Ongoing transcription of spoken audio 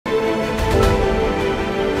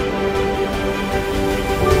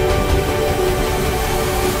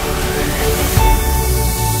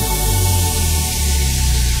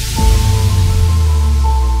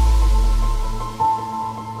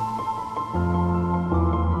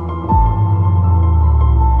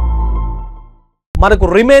మనకు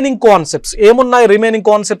remaining concepts ఏమున్నాయి? Remaining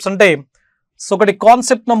concepts అంటే సో ఒకటి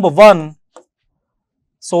కాన్సెప్ట్ నెంబర్ 1.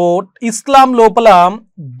 సో ఇస్లాం లోపల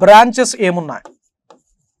బ్రాంచెస్ ఏమున్నాయి?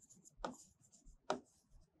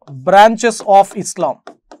 Branches of Islam.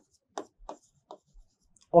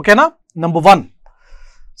 ఓకేనా? Number 1.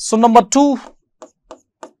 So number 2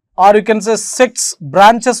 are you can say sects,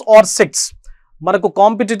 branches are sects. మనకు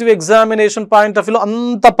కాంపిటేటివ్ ఎగ్జామినేషన్ పాయింట్ ఆఫ్ వ్యూలో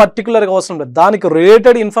అంత పర్టికులర్గా అవసరం లేదు, దానికి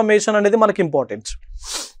రిలేటెడ్ ఇన్ఫర్మేషన్ అనేది మనకి ఇంపార్టెంట్.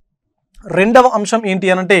 రెండవ అంశం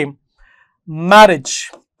ఏంటి అనంటే marriage.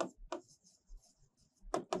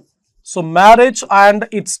 So marriage and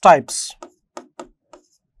it's types.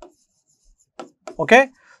 Okay,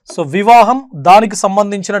 so వివాహం, దానికి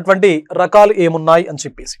సంబంధించినటువంటి రకాలు ఏమున్నాయి అని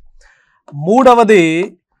చెప్పేసి. మూడవది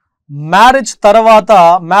మ్యారేజ్ తర్వాత,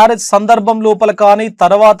 మ్యారేజ్ సందర్భం లోపల కానీ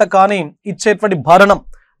తర్వాత కానీ ఇచ్చేటువంటి భరణం,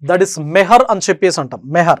 దట్ ఇస్ మెహర్ అని చెప్పేసి అంటాం,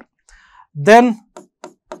 Meher. Then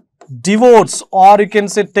divorce are you can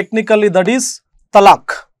say technically that is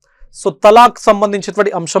talaq. So తలాక్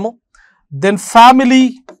సంబంధించినటువంటి అంశము. Then family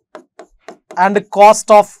and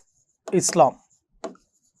cost of Islam.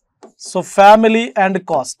 So family and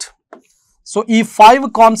cost. So ఈ 5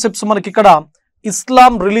 కాన్సెప్ట్స్ మనకి ఇక్కడ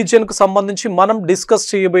ఇస్లాం రిలీజియన్కు సంబంధించి మనం డిస్కస్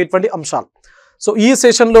చేయబోయేటువంటి అంశాలు. సో ఈ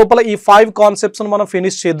సెషన్ లోపల ఈ 5 కాన్సెప్ట్స్ను మనం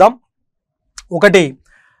ఫినిష్ చేద్దాం. ఒకటి,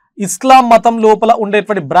 ఇస్లాం మతం లోపల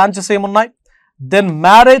ఉండేటువంటి బ్రాంచెస్ ఏమున్నాయి. Then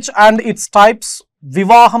marriage and it's types,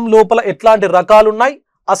 వివాహం లోపల ఎట్లాంటి రకాలు ఉన్నాయి,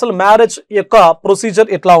 అసలు మ్యారేజ్ యొక్క ప్రొసీజర్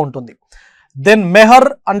ఎట్లా ఉంటుంది. దెన్ మెహర్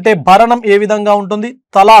అంటే భరణం ఏ విధంగా ఉంటుంది,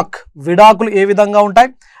 తలాక్ విడాకులు ఏ విధంగా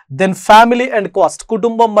ఉంటాయి. దెన్ ఫ్యామిలీ అండ్ కాస్ట్,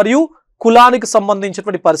 కుటుంబం మరియు కులానికి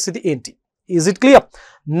సంబంధించినటువంటి పరిస్థితి ఏంటి. Is it clear?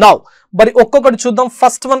 నౌ మరి ఒక్కొక్కటి చూద్దాం.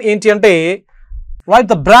 ఫస్ట్ వన్ ఏంటి అంటే right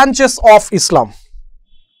the branches of Islam.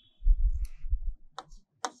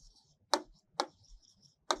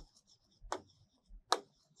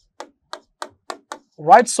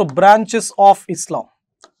 Right, so branches of Islam.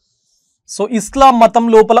 So ఇస్లాం మతం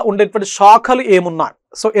లోపల ఉండేటువంటి శాఖలు ఏమున్నాయి,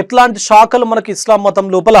 సో ఎట్లాంటి శాఖలు మనకి ఇస్లాం మతం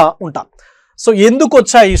లోపల ఉంటాయి, సో ఎందుకు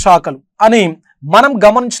వచ్చాయి ఈ శాఖలు అని మనం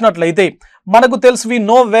గమనించినట్లయితే మనకు తెలుసు, we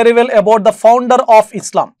know very well about the founder of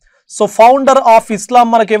Islam. So founder of Islam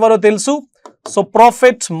మనకు ఎవరో తెలుసు, సో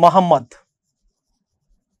ప్రొఫెట్ మహమ్మద్.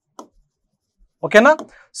 ఓకేనా?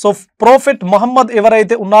 సో ప్రొఫెట్ మహమ్మద్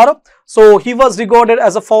ఎవరైతే ఉన్నారో, so he was regarded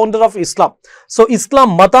as a founder of Islam. So ఇస్లాం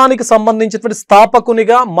మతానికి సంబంధించినటువంటి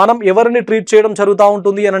స్థాపకునిగా మనం ఎవరిని ట్రీట్ చేయడం జరుగుతూ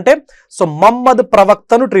ఉంటుంది అని అంటే, సో మహమ్మద్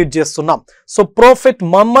ప్రవక్తను ట్రీట్ చేస్తున్నాం. So prophet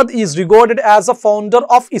Mohammed is regarded as a founder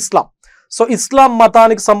of Islam. So ఇస్లాం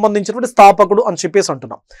మతానికి సంబంధించినటువంటి స్థాపకుడు అని చెప్పేసి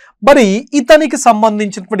అంటున్నాం. మరి ఇతనికి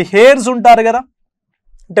సంబంధించినటువంటి హెయిర్స్ ఉంటారు కదా,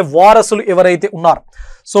 అంటే వారసులు ఎవరైతే ఉన్నారు,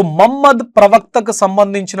 సో మహమ్మద్ ప్రవక్తకు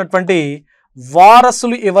సంబంధించినటువంటి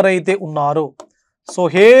వారసులు ఎవరైతే ఉన్నారో, సో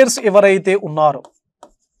హెయిర్స్ ఎవరైతే ఉన్నారో,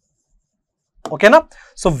 ఓకేనా,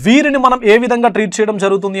 సో వీరిని మనం ఏ విధంగా ట్రీట్ చేయడం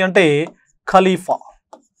జరుగుతుంది అంటే ఖలీఫా.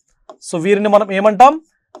 సో వీరిని మనం ఏమంటాం,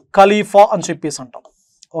 ఖలీఫా అని చెప్పేసి అంటాం.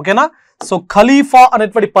 ఓకేనా? సో ఖలీఫా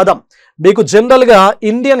అనేటువంటి పదం మీకు జనరల్గా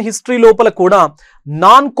ఇండియన్ హిస్టరీ లోపల కూడా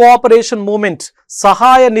నాన్ కోఆపరేషన్ మూమెంట్,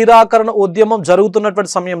 సహాయ నిరాకరణ ఉద్యమం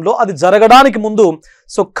జరుగుతున్నటువంటి సమయంలో, అది జరగడానికి ముందు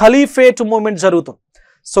సో ఖలీఫేట్ మూమెంట్ జరుగుతుంది.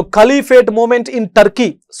 So caliphate moment in Turkey,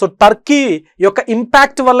 so Turkey యొక్క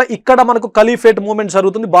ఇంపాక్ట్ వల్ల ఇక్కడ మనకు ఖలీఫేట్ మూమెంట్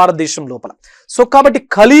జరుగుతుంది భారతదేశం లోపల. సో కాబట్టి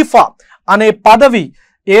ఖలీఫా అనే పదవి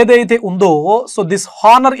ఏదైతే ఉందో, సో దిస్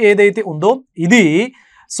హానర్ ఏదైతే ఉందో, ఇది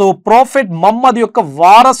సో ప్రొఫెట్ మహమ్మద్ యొక్క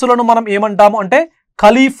వారసులను మనం ఏమంటాము అంటే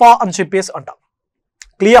ఖలీఫా అని చెప్పేసి అంటాం.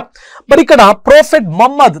 క్లియర్? మరి ఇక్కడ ప్రొఫెట్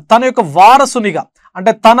మహమ్మద్ తన యొక్క వారసునిగా,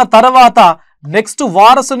 అంటే తన తర్వాత నెక్స్ట్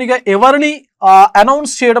వారసునిగా ఎవరిని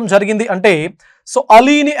అనౌన్స్ చేయడం జరిగింది అంటే, సో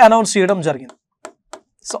అలీని అనౌన్స్ చేయడం జరిగింది.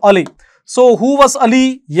 So Ali. So who was Ali?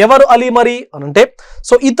 ఎవరు అలీ మరి అని అంటే,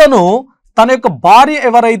 సో ఇతను తన యొక్క భార్య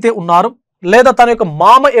ఎవరైతే ఉన్నారో, లేదా తన యొక్క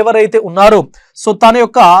మామ ఎవరైతే ఉన్నారో, సో తన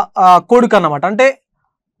యొక్క కొడుకు అన్నమాట, అంటే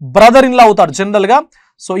బ్రదర్ ఇన్ లా అవుతాడు జనరల్ గా.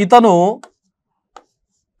 సో ఇతను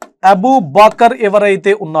అబూ బకర్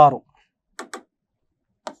ఎవరైతే ఉన్నారో,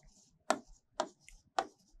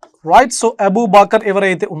 రైట్, సో అబూ బకర్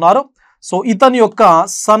ఎవరైతే ఉన్నారో, సో ఇతని యొక్క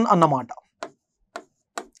సన్ అన్నమాట.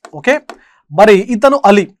 ఓకే, మరి ఇతను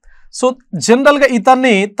అలీ. సో జనరల్ గా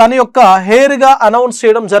ఇతన్ని తన యొక్క హెయిర్ గా అనౌన్స్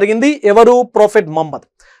చేయడం జరిగింది ఎవరు, ప్రొఫెట్ మహమ్మద్.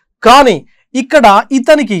 కానీ ఇక్కడ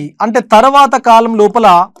ఇతనికి అంటే తర్వాత కాలం లోపల,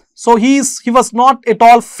 so he was not at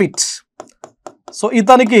all fit. So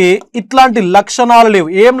ఇతనికి ఇట్లాంటి లక్షణాలు లేవు.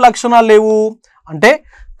 ఏం లక్షణాలు లేవు అంటే,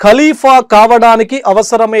 ఖలీఫా కావడానికి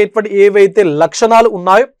అవసరమైనటువంటి ఏవైతే లక్షణాలు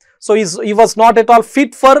ఉన్నాయో, so he was not at all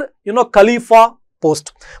fit for Khalifa post.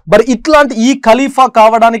 మరి ఇట్లాంటి ఈ ఖలీఫా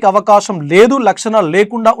కావడానికి అవకాశం లేదు, లక్షణాలు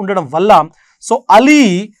లేకుండా ఉండడం వల్ల, సో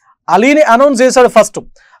అలీని అనౌన్స్ చేశాడు ఫస్ట్.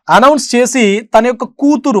 అనౌన్స్ చేసి తన యొక్క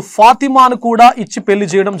కూతురు ఫాతిమాను కూడా ఇచ్చి పెళ్లి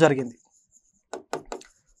చేయడం జరిగింది.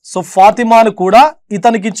 సో ఫాతిమాను కూడా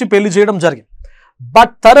ఇతనికి ఇచ్చి పెళ్లి చేయడం జరిగింది.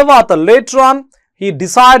 బట్ తర్వాత later on he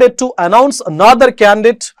decided to announce another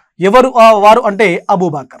candidate. ఎవరు వారు అంటే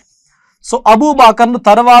అబూబకర్. సో అబూబకర్ను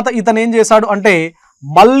తర్వాత ఇతను ఏం చేశాడు అంటే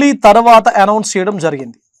మళ్ళీ తర్వాత అనౌన్స్ చేయడం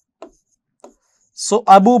జరిగింది. So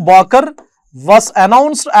Abu Bakr was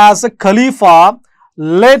announced as a Khalifa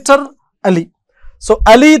later Ali. So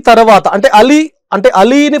Ali తర్వాత అంటే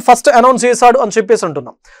అలీని ఫస్ట్ అనౌన్స్ చేశాడు అని చెప్పేసి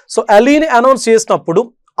అంటున్నాం. సో అలీని అనౌన్స్ చేసినప్పుడు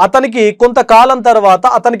అతనికి కొంతకాలం తర్వాత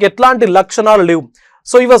అతనికి ఎట్లాంటి లక్షణాలు లేవు.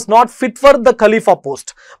 So he was not fit for the Khalifa post.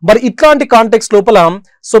 మరి ఇట్లాంటి కాంటెక్స్ట్ లోపల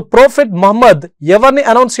సో ప్రొఫెట్ మహమ్మద్ ఎవరిని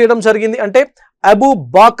అనౌన్స్ చేయడం జరిగింది అంటే Abu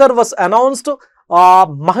Bakar was announced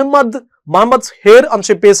Mohammed hair అని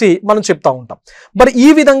చెప్పేసి మనం చెప్తా ఉంటాం. మరి ఈ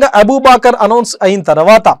విధంగా అబూ బాకర్ అనౌన్స్ అయిన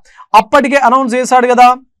తర్వాత అప్పటికే అనౌన్స్ చేశాడు కదా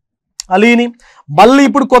అలీని, మళ్ళీ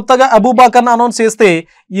ఇప్పుడు కొత్తగా అబూబకర్ అనౌన్స్ చేస్తే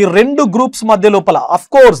ఈ రెండు గ్రూప్స్ మధ్య లోపల of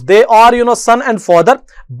course they are sun and father,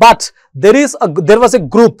 but there was a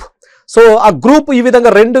group. So ఆ గ్రూప్ ఈ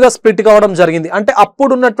విధంగా రెండుగా స్ప్లిట్ కావడం జరిగింది. అంటే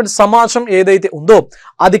అప్పుడు ఉన్నటువంటి సమాజం ఏదైతే ఉందో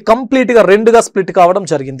అది కంప్లీట్ గా రెండుగా స్ప్లిట్ కావడం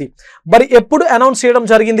జరిగింది. మరి ఎప్పుడు అనౌన్స్ చేయడం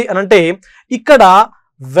జరిగింది అని అంటే ఇక్కడ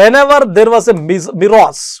వెనెవర్ దెర్ వాస్ ఎ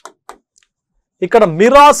మిరాస్, ఇక్కడ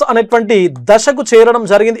మిరాస్ అనేటువంటి దశకు చేరడం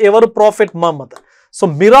జరిగింది. ఎవరు? ప్రాఫెట్ మహమ్మద్. సో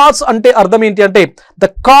మిరాస్ అంటే అర్థం ఏంటి అంటే the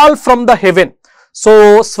call from the heaven. So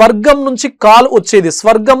స్వర్గం నుంచి కాల్ వచ్చేది.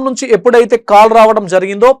 స్వర్గం నుంచి ఎప్పుడైతే కాల్ రావడం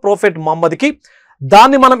జరిగిందో ప్రొఫెట్ మహమ్మద్కి,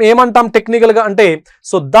 దాన్ని మనం ఏమంటాం టెక్నికల్ గా అంటే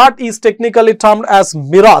so that is technically termed as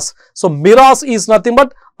మిరాస్. So మిరాస్ is nothing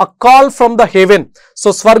but a call from the heaven. So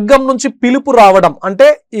స్వర్గం నుంచి పిలుపు రావడం అంటే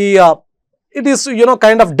ఈ it is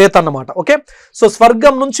kind of death అన్నమాట. ఓకే, సో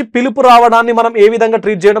స్వర్గం నుంచి పిలుపు రావడాన్ని మనం ఏ విధంగా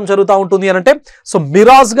ట్రీట్ చేయడం జరుగుతూ ఉంటుంది అని అంటే సో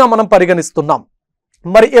మిరాజ్ గా మనం పరిగణిస్తున్నాం.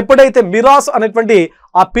 మరి ఎప్పుడైతే మిరాస్ అనేటువంటి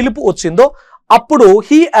ఆ పిలుపు వచ్చిందో అప్పుడు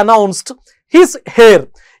హీ అనౌన్స్డ్ హిస్ హెయిర్.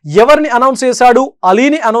 ఎవరిని అనౌన్స్ చేశాడు?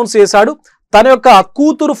 అలీని అనౌన్స్ చేశాడు. తన యొక్క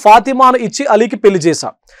కూతురు ఫాతిమాను ఇచ్చి అలీకి పెళ్లి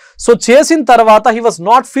చేశాడు. సో చేసిన తర్వాత he was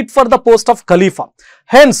not fit for the post of Khalifa.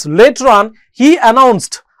 Hence later on he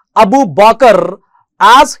announced Abu Bakar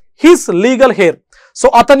as his legal heir. So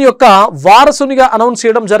అతని యొక్క వారసునిగా అనౌన్స్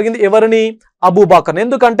చేయడం జరిగింది. ఎవరిని? అబూబకర్.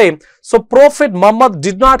 ఎందుకంటే so prophet Mohammed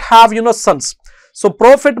did not have Sons. So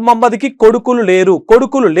prophet మహమ్మద్కి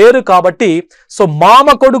కొడుకులు లేరు కాబట్టి సో మామ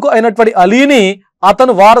కొడుకు అయినటువంటి అలీని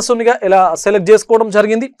అతను వారసునిగా ఇలా సెలెక్ట్ చేసుకోవడం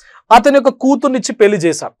జరిగింది. అతని యొక్క కూతుర్నిచ్చి పెళ్లి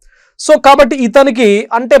చేశాడు. సో కాబట్టి ఇతనికి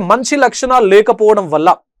అంటే మంచి లక్షణాలు లేకపోవడం వల్ల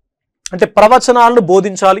అంటే ప్రవచనాలను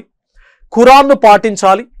బోధించాలి, ఖురాన్ను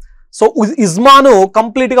పాటించాలి, సో ఇజ్మాను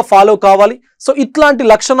కంప్లీట్ గా ఫాలో కావాలి. సో ఇట్లాంటి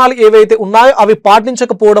లక్షణాలు ఏవైతే ఉన్నాయో అవి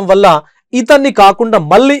పాటించకపోవడం వల్ల ఇతన్ని కాకుండా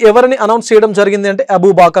మళ్ళీ ఎవరిని అనౌన్స్ చేయడం జరిగింది అంటే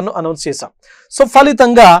అబూబకర్ను అనౌన్స్ చేశాం. సో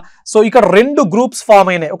ఫలితంగా సో ఇక్కడ రెండు గ్రూప్స్ ఫామ్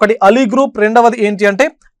అయినాయి. ఒకటి అలీ గ్రూప్, రెండవది ఏంటి అంటే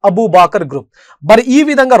అబూబకర్ గ్రూప్. మరి ఈ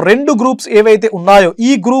విధంగా రెండు గ్రూప్స్ ఏవైతే ఉన్నాయో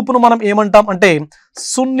ఈ గ్రూప్ ను మనం ఏమంటాం అంటే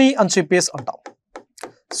సున్నీ అని చెప్పేసి అంటాం.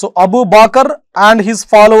 So Abu Bakr and his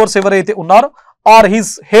followers ఎవరైతే ఉన్నారో ఆర్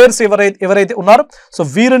హిస్ హెయిర్స్ ఎవరైతే ఉన్నారో సో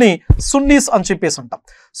వీరిని సున్నీస్ అని చెప్పేసి అంటాం.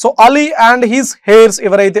 So Ali and his hairs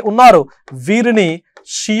ఎవరైతే ఉన్నారో వీరిని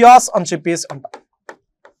షియాస్ అని చెప్పేసి అంటాం.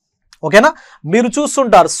 ఓకేనా? మీరు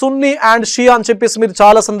చూస్తుంటారు సున్నీ అండ్ షియా అని చెప్పేసి మీరు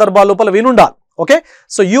చాలా సందర్భాల లోపల వినుండాలి. Okay,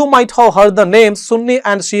 so you might have heard the name Sunni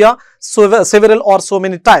and Shia several are so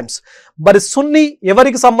many times. మరి సున్నీ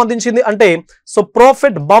ఎవరికి సంబంధించింది అంటే సో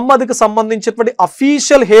ప్రొఫెట్ మహమ్మద్కి సంబంధించినటువంటి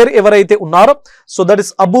అఫీషియల్ హెయిర్ ఎవరైతే ఉన్నారో so that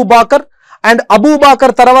is Abu Bakr. And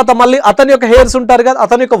Abu Bakr తర్వాత మళ్ళీ అతని యొక్క హెయిర్స్ ఉంటారు కదా,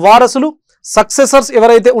 అతని యొక్క వారసులు సక్సెసర్స్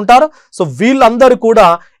ఎవరైతే ఉంటారో సో వీళ్ళందరూ కూడా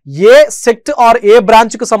ఏ సెక్ట్ ఆర్ ఏ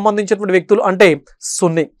బ్రాంచ్ కు సంబంధించినటువంటి వ్యక్తులు అంటే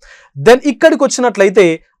సున్నీ. దెన్ ఇక్కడికి వచ్చినట్లయితే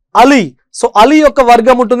అలీ. సో అలీ యొక్క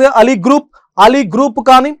వర్గం ఉంటుంది, అలీ గ్రూప్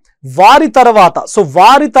కానీ వారి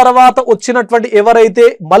తర్వాత వచ్చినటువంటి ఎవరైతే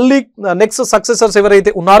మళ్ళీ నెక్స్ట్ సక్సెసర్స్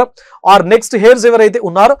ఎవరైతే ఉన్నారో ఆర్ నెక్స్ట్ హెయిర్స్ ఎవరైతే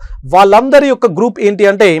ఉన్నారో వాళ్ళందరి యొక్క గ్రూప్ ఏంటి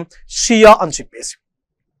అంటే షియా అని చెప్పేసి.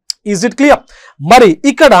 Is it clear? మరి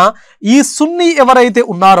ఇక్కడ ఈ సున్నీ ఎవరైతే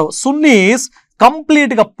ఉన్నారో సున్నీస్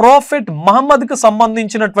కంప్లీట్ గా ప్రొఫెట్ మహమ్మద్ కి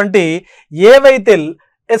సంబంధించినటువంటి ఏవైతే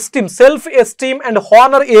సెల్ఫ్ ఎస్టీమ్ అండ్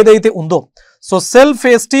హానర్ ఏదైతే ఉందో so self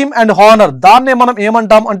esteem and honour దాన్నే మనం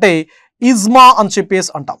ఏమంటాం అంటే ఇజ్మా అని చెప్పేసి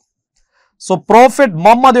అంటాం. సో ప్రొఫెట్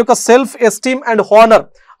మహమ్మద్ యొక్క సెల్ఫ్ ఎస్టీమ్ అండ్ హానర్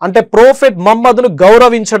అంటే ప్రొఫెట్ మహమ్మద్ను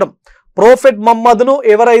గౌరవించడం, ప్రొఫెట్ మహమ్మద్ను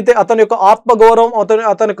ఎవరైతే అతని యొక్క ఆత్మగౌరవం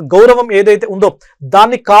అతని యొక్క గౌరవం ఏదైతే ఉందో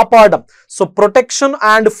దాన్ని కాపాడడం. So protection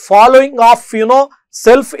and following of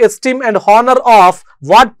self esteem and honour of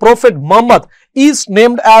what prophet Mohammed is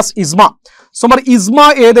named as ఇజ్మా. So మరి ఇజ్మా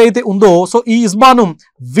ఏదైతే ఉందో సో ఈ ఇజ్మాను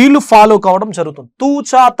వీళ్ళు ఫాలో కావడం జరుగుతుంది.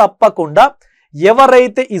 తూచా తప్పకుండా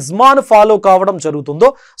ఎవరైతే ఇజ్మాను ఫాలో కావడం జరుగుతుందో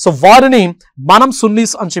సో వారిని మనం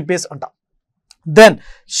సున్నీస్ అని చెప్పేసి అంటాం. దెన్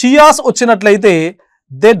షియాస్ వచ్చినట్లయితే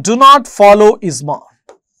they do not follow ఇజ్మా.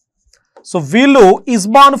 So వీళ్ళు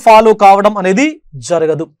ఇజ్మాను ఫాలో కావడం అనేది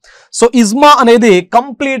జరగదు. సో ఇజ్మా అనేది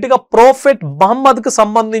కంప్లీట్ గా ప్రోఫెట్ మహమ్మద్ కి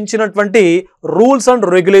సంబంధించినటువంటి రూల్స్ అండ్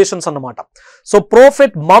రెగ్యులేషన్స్ అన్నమాట. సో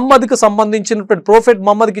ప్రోఫెట్ మహమ్మద్ కి సంబంధించినటువంటి ప్రోఫెట్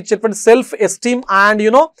మహమ్మద్ కి ఇచ్చేటువంటి సెల్ఫ్ ఎస్టీమ్ అండ్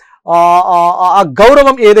ఆ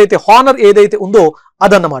గౌరవం ఏదైతే హానర్ ఏదైతే ఉందో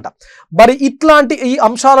అదన్నమాట. మరి ఇట్లాంటి ఈ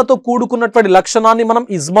అంశాలతో కూడుకున్నటువంటి లక్షణాన్ని మనం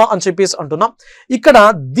ఇజ్మా అని చెప్పేసి అంటున్నాం. ఇక్కడ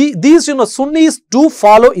these Sunny's do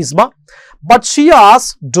follow ఇజ్మా but Shias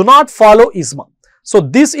do not follow ఇజ్మా. So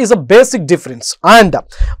this is a basic difference. And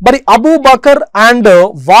మరి అబూ బకర్ అండ్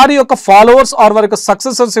వారి యొక్క ఫాలోవర్స్ ఆర్ వారి యొక్క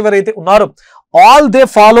సక్సెసర్స్ ఎవరైతే ఉన్నారో all they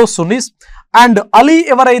follow Sunny's. And Ali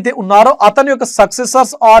ఎవరైతే ఉన్నారో అతని యొక్క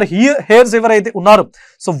సక్సెసర్స్ ఆర్ హెయిర్స్ ఎవరైతే ఉన్నారో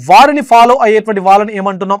సో వారిని ఫాలో అయ్యేటువంటి వాళ్ళని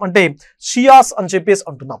ఏమంటున్నాం అంటే షియాస్ అని చెప్పేసి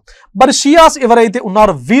అంటున్నాం. మరి షియాస్ ఎవరైతే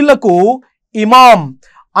ఉన్నారో వీళ్లకు ఇమాం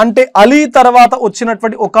అంటే అలీ తర్వాత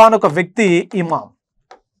వచ్చినటువంటి ఒకానొక వ్యక్తి ఇమాం.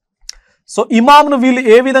 సో ఇమాంను వీళ్ళు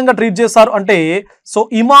ఏ విధంగా ట్రీట్ చేశారు అంటే so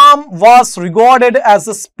Imam was regarded as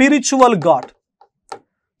a spiritual God.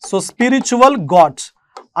 So spiritual God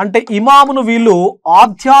అంటే ఇమామును వీళ్ళు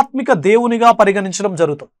ఆధ్యాత్మిక దేవునిగా పరిగణించడం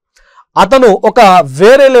జరుగుతుంది. అతను ఒక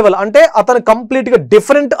వేరే లెవెల్ అంటే అతను కంప్లీట్ గా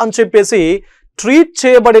డిఫరెంట్ అని చెప్పేసి ట్రీట్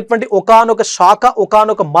చేయబడేటువంటి ఒకానొక శాఖ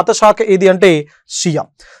ఒకానొక మత శాఖ ఏది అంటే షియా.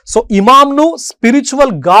 సో ఇమాంను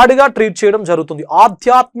స్పిరిచువల్ గాడ్ గా ట్రీట్ చేయడం జరుగుతుంది,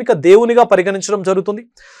 ఆధ్యాత్మిక దేవునిగా పరిగణించడం జరుగుతుంది.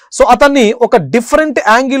 సో అతన్ని ఒక డిఫరెంట్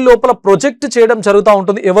యాంగిల్ లోపల ప్రొజెక్ట్ చేయడం జరుగుతూ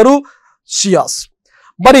ఉంటుంది ఎవరు షియాస్.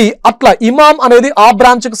 మరి అట్లా ఇమాం అనేది ఆ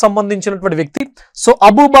బ్రాంచ్ కు సంబంధించినటువంటి వ్యక్తి. సో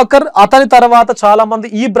అబూ బకర్ అతని తర్వాత చాలా మంది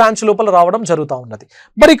ఈ బ్రాంచ్ లోపల రావడం జరుగుతూ ఉన్నది.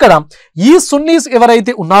 మరి ఇక్కడ ఈ సున్నీస్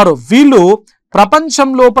ఎవరైతే ఉన్నారో వీళ్ళు ప్రపంచం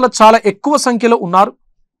లోపల చాలా ఎక్కువ సంఖ్యలో ఉన్నారు.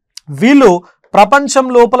 వీళ్ళు ప్రపంచం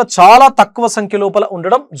లోపల చాలా తక్కువ సంఖ్య లోపల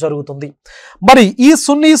ఉండడం జరుగుతుంది. మరి ఈ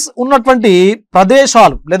సున్నీస్ ఉన్నటువంటి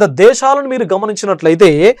ప్రదేశాలు లేదా దేశాలను మీరు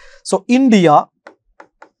గమనించినట్లయితే so India,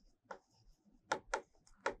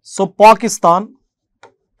 so Pakistan,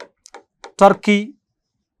 Turkey,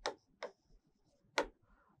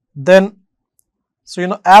 then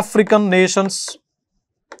African nations,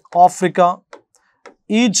 Africa,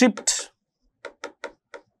 Egypt,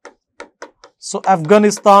 so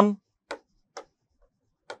Afghanistan,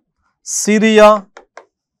 Syria,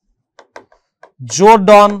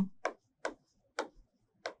 Jordan,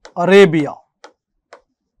 Arabia,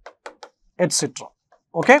 etc.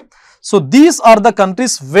 Okay, so these are the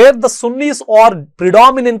countries where the Sunnis are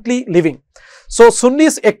predominantly living. So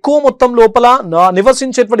Sunny's ఎక్కువ మొత్తం లోపల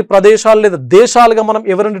నివసించేటువంటి ప్రదేశాలు లేదా దేశాలుగా మనం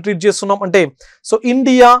ఎవరిని ట్రీట్ చేస్తున్నాం అంటే so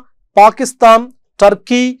India, Pakistan,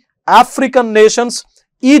 Turkey, African nations,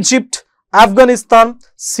 Egypt, Afghanistan,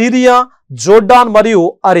 Syria, Jordan మరియు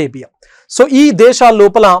అరేబియా. సో ఈ దేశాల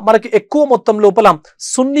లోపల మనకి ఎక్కువ మొత్తం లోపల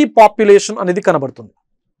సున్నీ పాపులేషన్ అనేది కనబడుతుంది.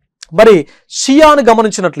 మరి షియాను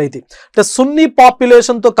గమనించినట్లయితే అంటే సున్నీ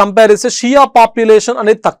పాపులేషన్ తో కంపేర్ చేస్తే షియా పాపులేషన్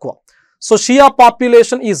అనేది తక్కువ. So Shia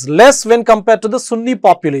population is less when compare to the Sunni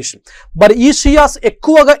population. మరి ఈ షియాస్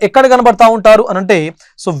ఎక్కువగా ఎక్కడ కనబడతా ఉంటారు అనంటే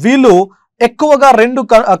సో వీళ్ళు ఎక్కువగా రెండు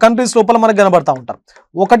కంట్రీస్ లోపల మనకు కనబడతా ఉంటారు.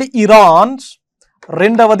 ఒకటి ఇరాన్,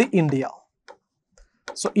 రెండవది ఇండియా.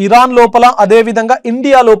 సో ఇరాన్ లోపల అదే విధంగా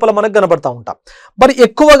ఇండియా లోపల మనకు కనబడతా ఉంటాం. మరి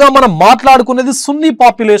ఎక్కువగా మనం మాట్లాడుకునేది సున్నీ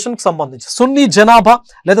పాపులేషన్ కి సంబంధించి సున్నీ జనాభా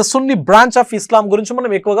లేదా సున్నీ బ్రాంచ్ ఆఫ్ ఇస్లాం గురించి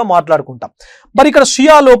మనం ఎక్కువగా మాట్లాడుకుంటాం. మరి ఇక్కడ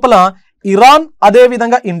షియా లోపల ఇరాన్ అదే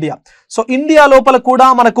విధంగా ఇండియా. సో ఇండియా లోపల కూడా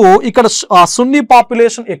మనకు ఇక్కడ సున్నీ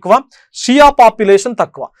పాపులేషన్ ఎక్కువ, షియా పాపులేషన్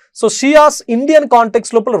తక్కువ. సో షియాస్ ఇండియన్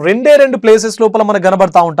కాంటెక్స్ లోపల రెండు ప్లేసెస్ లోపల మనకు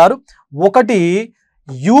కనబడతా ఉంటారు. ఒకటి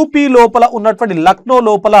యూపీ లోపల ఉన్నటువంటి లక్నో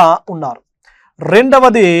లోపల ఉన్నారు,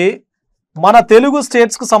 రెండవది మన తెలుగు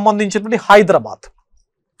స్టేట్స్ కు సంబంధించినటువంటి Hyderabad.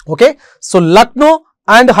 Okay, so Lucknow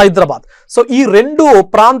and Hyderabad. So ఈ రెండు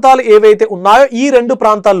ప్రాంతాలు ఏవైతే ఉన్నాయో ఈ రెండు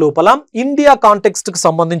ప్రాంతాల లోపల ఇండియా కాంటెక్స్ట్ కి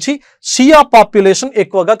సంబంధించి షియా పాపులేషన్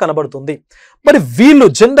ఎక్కువగా కనబడుతుంది. మరి వీళ్ళు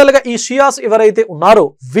జనరల్ గా ఈ షియాస్ ఎవరైతే ఉన్నారో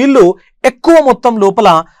వీళ్ళు ఎక్కువ మొత్తం లోపల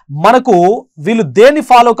మనకు వీళ్ళు దేన్ని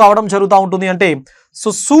ఫాలో కావడం జరుగుతూ ఉంటుంది అంటే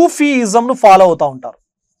సో సూఫీయిజం ను ఫాలో అవుతూ ఉంటారు.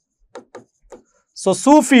 సో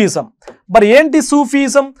సూఫీయిజం, మరి ఏంటి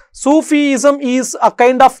Sufism? Sufism is a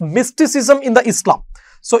kind of mysticism in the Islam.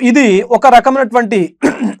 So ఇది ఒక రకమైనటువంటి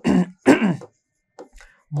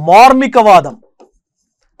మార్మికవాదం.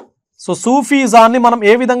 సో సూఫీజాన్ని మనం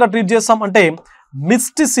ఏ విధంగా ట్రీట్ చేస్తాం అంటే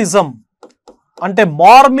మిస్టిసిజం అంటే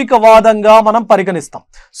మార్మికవాదంగా మనం పరిగణిస్తాం.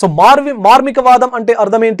 సో మార్మికవాదం అంటే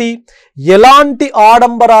అర్థం ఏంటి? ఎలాంటి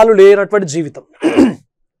ఆడంబరాలు లేనటువంటి జీవితం,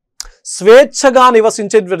 స్వేచ్ఛగా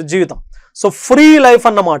నివసించేటువంటి జీవితం. సో ఫ్రీ లైఫ్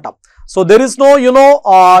అన్నమాట. So there is no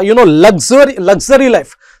luxury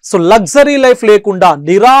life. So luxury life లేకుండా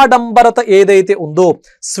నిరాడంబరత ఏదైతే ఉందో,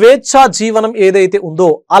 స్వేచ్ఛా జీవనం ఏదైతే ఉందో,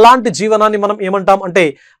 అలాంటి జీవనాన్ని మనం ఏమంటాం అంటే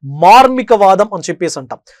మార్మికవాదం అని చెప్పేసి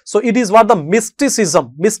అంటాం. So it is what the mysticism.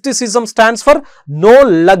 Mysticism stands for no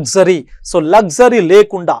luxury. So luxury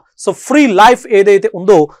లేకుండా, సో ఫ్రీ లైఫ్ ఏదైతే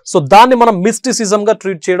ఉందో, సో దాన్ని మనం మిస్టిసిజం గా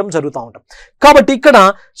ట్రీట్ చేయడం జరుగుతూ ఉంటాం. కాబట్టి ఇక్కడ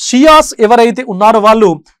షియాస్ ఎవరైతే ఉన్నారో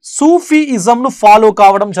వాళ్ళు సూఫీయిజం ను ఫాలో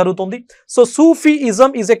కావడం జరుగుతుంది. So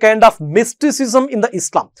Sufism is a kind of mysticism in the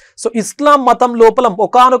Islam. So ఇస్లాం మతం లోపల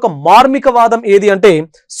ఒకానొక మార్మికవాదం ఏది అంటే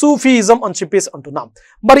సూఫీయిజం అని చెప్పేసి అంటున్నాం.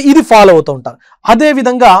 మరి ఇది ఫాలో అవుతూ ఉంటారు. అదే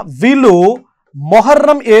విధంగా వీళ్ళు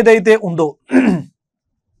మొహర్రం ఏదైతే ఉందో,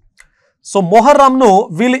 సో మొహర్రంను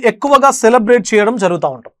వీళ్ళు ఎక్కువగా సెలబ్రేట్ చేయడం జరుగుతూ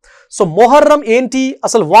ఉంటాం. సో మొహర్రం ఏంటి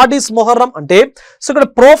అసలు, వాట్ ఈస్ మొహర్రం అంటే, సో ఇక్కడ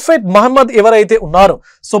ప్రోఫెట్ మహమ్మద్ ఎవరైతే ఉన్నారో,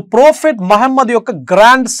 సో ప్రోఫెట్ మహమ్మద్ యొక్క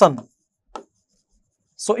గ్రాండ్ సన్,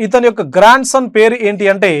 సో ఇతని యొక్క గ్రాండ్ సన్ పేరు ఏంటి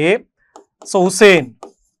అంటే so Hussain.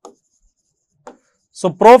 So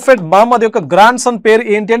prophet Mohammed యొక్క గ్రాండ్ సన్ పేరు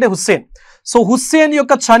ఏంటి అంటే హుస్సేన్. సో హుస్సేన్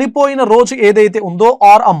యొక్క చనిపోయిన రోజు ఏదైతే ఉందో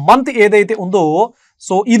ఆర్ ఆ మంత్ ఏదైతే ఉందో,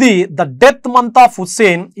 సో ఇది the death month of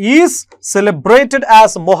Hussain is celebrated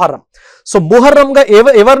as Muharram. So మొహర్రంగా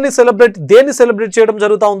దేన్ని సెలబ్రేట్ చేయడం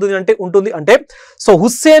జరుగుతూ ఉంటుంది అంటే సో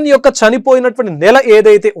హుస్సేన్ యొక్క చనిపోయినటువంటి నెల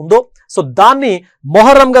ఏదైతే ఉందో, సో దాన్ని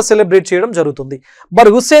మొహర్రంగా సెలబ్రేట్ చేయడం జరుగుతుంది. మరి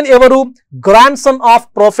హుస్సేన్ ఎవరు? Grand son of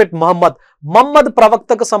prophet Mohammed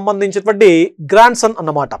ప్రవక్తకు సంబంధించినటువంటి గ్రాండ్ సన్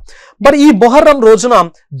అన్నమాట. మరి ఈ మొహర్రం రోజున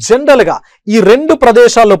జనరల్ గా ఈ రెండు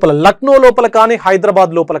ప్రదేశాల లోపల, లక్నో లోపల కానీ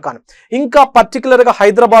హైదరాబాద్ లోపల కానీ, ఇంకా పర్టికులర్ గా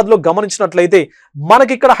హైదరాబాద్ లో గమనించినట్లయితే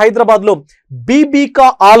మనకి ఇక్కడ హైదరాబాద్ లో బీబీ కా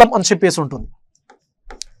ఆలం అని చెప్పేసి ఉంటుంది.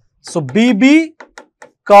 సో బీబీ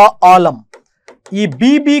కా ఆలం, ఈ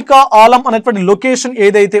బీబీ కా ఆలం అనేటువంటి లొకేషన్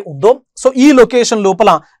ఏదైతే ఉందో, సో ఈ లొకేషన్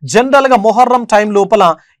లోపల జనరల్ గా మొహర్రం టైం లోపల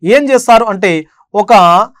ఏం చేస్తారు అంటే ఒక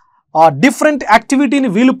డిఫరెంట్ యాక్టివిటీని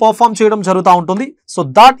వీళ్ళు పర్ఫామ్ చేయడం జరుగుతూ ఉంటుంది. So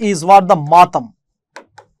that is what the మాతం.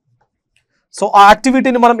 So ఆ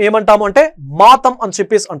యాక్టివిటీని మనం ఏమంటాము అంటే మాతం అని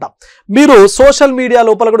చెప్పేసి అంటాం. మీరు సోషల్ మీడియా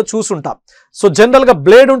లోపల కూడా చూసుంటాం. సో జనరల్ గా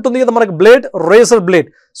బ్లేడ్ ఉంటుంది కదా మనకి, blade, razor blade.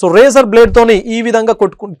 So razor blade తోని ఈ విధంగా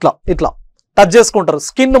ఇట్లా టచ్ చేసుకుంటారు.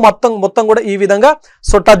 స్కిన్ మొత్తం కూడా ఈ విధంగా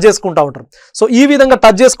సో టచ్ చేసుకుంటా ఉంటారు. సో ఈ విధంగా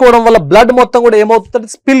టచ్ చేసుకోవడం వల్ల బ్లడ్ మొత్తం కూడా ఏమవుతుంది,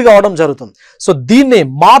 స్పిల్ కావడం జరుగుతుంది. సో దీన్నే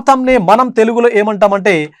మాతంనే మనం తెలుగులో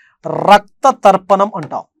ఏమంటామంటే రక్త తర్పణం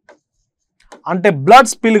అంటాం. అంటే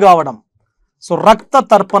బ్లడ్ స్పిల్ కావడం. సో రక్త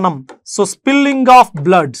తర్పణం, so spilling of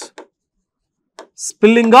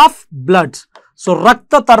blood. So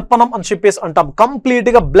రక్త తర్పణం అని చెప్పేసి అంటాం. కంప్లీట్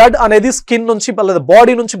గా బ్లడ్ అనేది స్కిన్ నుంచి లేదా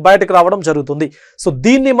బాడీ నుంచి బయటకు రావడం జరుగుతుంది. సో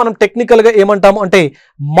దీన్ని మనం టెక్నికల్ గా ఏమంటాము అంటే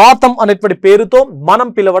మాతం అనేటువంటి పేరుతో మనం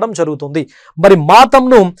పిలవడం జరుగుతుంది. మరి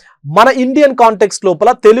మాతంను మన ఇండియన్ కాంటెక్స్ట్ లోపల,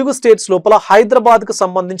 తెలుగు స్టేట్స్ లోపల, హైదరాబాద్ కు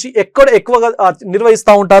సంబంధించి ఎక్కువగా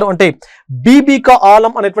నిర్వహిస్తూ ఉంటారు అంటే బీబీ కా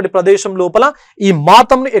ఆలం అనేటువంటి ప్రదేశం లోపల ఈ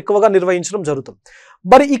మాతంను ఎక్కువగా నిర్వహించడం జరుగుతుంది.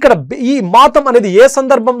 మరి ఇక్కడ ఈ మాతం అనేది ఏ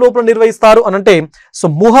సందర్భం లోపల నిర్వహిస్తారు అనంటే సో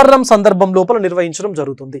ముహర్రం సందర్భం లోపల నిర్వహించడం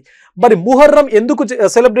జరుగుతుంది. మరి ముహర్రం ఎందుకు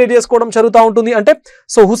సెలబ్రేట్ చేసుకోవడం జరుగుతూ ఉంటుంది అంటే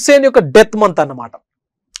సో హుస్సేన్ యొక్క డెత్ మంత్ అన్నమాట.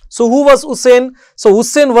 So who was Hussain? So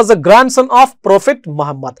Hussain was the grand son of prophet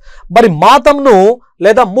Mohammed. మరి మాతంను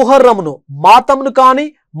లేదా మాతంను కానీ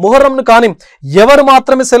ముహర్రంను కానీ ఎవరు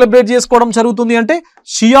మాత్రమే సెలబ్రేట్ చేసుకోవడం జరుగుతుంది అంటే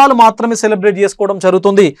షియాలు మాత్రమే సెలబ్రేట్ చేసుకోవడం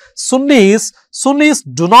జరుగుతుంది. Sunny's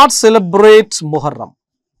do not celebrate Muharram.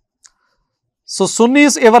 So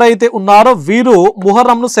Sunny's ఎవరైతే ఉన్నారో వీరు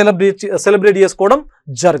ముహర్రంను సెలబ్రేట్ చేసుకోవడం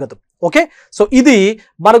జరగదు. ఓకే, సో ఇది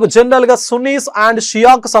మనకు జనరల్ గా సున్నీస్ అండ్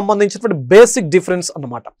షియాకు సంబంధించినటువంటి బేసిక్ డిఫరెన్స్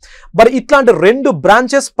అన్నమాట. మరి ఇట్లాంటి రెండు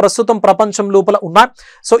బ్రాంచెస్ ప్రస్తుతం ప్రపంచం లోపల ఉన్నాయి.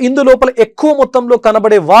 సో ఇందు లోపల ఎక్కువ మొత్తంలో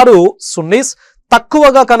కనబడే వారు సున్నీస్,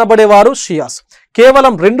 తక్కువగా కనబడేవారు షియాస్.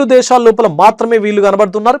 కేవలం రెండు దేశాల లోపల మాత్రమే వీళ్ళు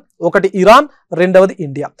కనబడుతున్నారు. ఒకటి ఇరాన్, రెండవది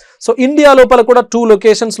ఇండియా. సో ఇండియా లోపల కూడా 2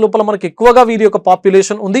 లొకేషన్స్ లోపల మనకి ఎక్కువగా వీరి యొక్క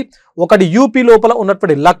పాపులేషన్ ఉంది. ఒకటి యూపీ లోపల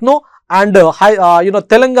ఉన్నటువంటి లక్నో అండ్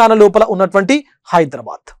తెలంగాణ లోపల ఉన్నటువంటి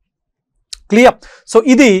హైదరాబాద్. క్లియర్? సో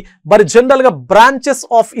ఇది మరి జనరల్ గా బ్రాంచెస్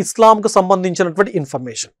ఆఫ్ ఇస్లాం కు సంబంధించినటువంటి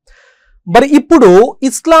ఇన్ఫర్మేషన్. మరి ఇప్పుడు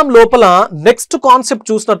ఇస్లాం లోపల నెక్స్ట్ కాన్సెప్ట్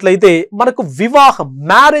చూసినట్లయితే మనకు వివాహం,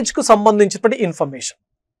 మ్యారేజ్ కు సంబంధించినటువంటి ఇన్ఫర్మేషన్.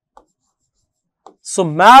 సో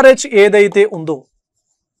మ్యారేజ్ ఏదైతే ఉందో,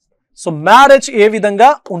 సో మ్యారేజ్ ఏ విధంగా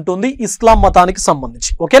ఉంటుంది ఇస్లాం మతానికి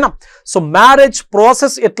సంబంధించి, ఓకేనా? సో మ్యారేజ్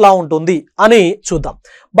ప్రాసెస్ ఎట్లా ఉంటుంది అని చూద్దాం.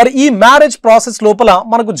 మరి ఈ మ్యారేజ్ ప్రాసెస్ లోపల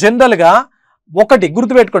మనకు జనరల్ గా ఒకటి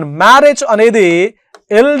గుర్తుపెట్టుకోండి, మ్యారేజ్ అనేది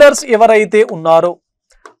ఎల్డర్స్ ఎవరైతే ఉన్నారో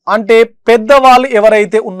అంటే పెద్దవాళ్ళు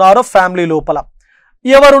ఎవరైతే ఉన్నారో ఫ్యామిలీ లోపల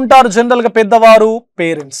ఎవరుంటారు జనరల్ గా పెద్దవారు?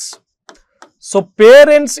 పేరెంట్స్. సో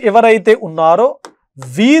పేరెంట్స్ ఎవరైతే ఉన్నారో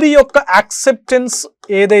వీరి యొక్క యాక్సెప్టెన్స్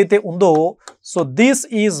ఏదైతే ఉందో, so this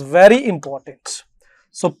is very important.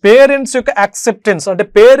 So parents యొక్క యాక్సెప్టెన్స్ అంటే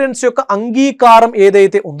పేరెంట్స్ యొక్క అంగీకారం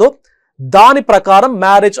ఏదైతే ఉందో దాని ప్రకారం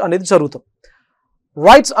మ్యారేజ్ అనేది జరుగుతుంది.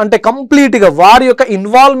 రైట్స్ అంటే కంప్లీట్గా వారి యొక్క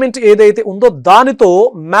ఇన్వాల్వ్మెంట్ ఏదైతే ఉందో దానితో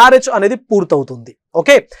మ్యారేజ్ అనేది పూర్తవుతుంది.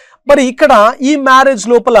 ఓకే, మరి ఇక్కడ ఈ మ్యారేజ్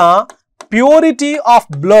లోపల purity of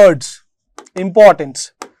blood important.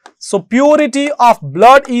 So purity of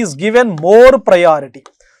blood is given more priority.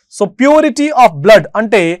 So purity of blood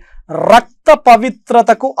అంటే రక్త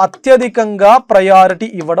పవిత్రతకు అత్యధికంగా ప్రయారిటీ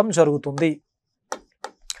ఇవ్వడం జరుగుతుంది.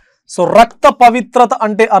 సో రక్త పవిత్రత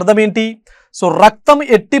అంటే అర్థం ఏంటి? సో రక్తం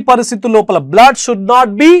ఎట్టి పరిస్థితుల లోపల blood should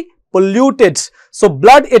not be polluted. So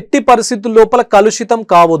blood ఎట్టి పరిస్థితుల లోపల కలుషితం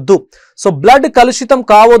కావద్దు. సో బ్లడ్ కలుషితం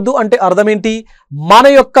కావద్దు అంటే అర్థం ఏంటి? మన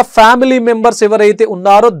యొక్క ఫ్యామిలీ మెంబర్స్ ఎవరైతే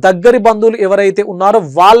ఉన్నారో, దగ్గరి బంధువులు ఎవరైతే ఉన్నారో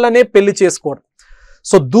వాళ్ళనే పెళ్లి చేసుకోవడం.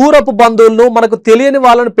 సో దూరపు బంధువులను, మనకు తెలియని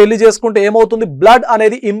వాళ్ళని పెళ్లి చేసుకుంటే ఏమవుతుంది? బ్లడ్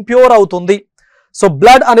అనేది ఇంప్యూర్ అవుతుంది. సో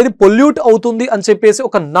బ్లడ్ అనేది పొల్యూట్ అవుతుంది అని చెప్పేసి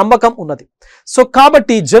ఒక నమ్మకం ఉన్నది. సో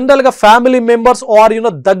కాబట్టి జనరల్ గా ఫ్యామిలీ మెంబర్స్ ఆర్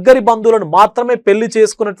దగ్గరి బంధువులను మాత్రమే పెళ్లి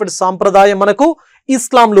చేసుకున్నటువంటి సాంప్రదాయం మనకు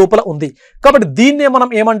ఇస్లాం లోపల ఉంది. కాబట్టి దీన్నే మనం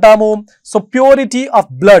ఏమంటాము? సో ప్యూరిటీ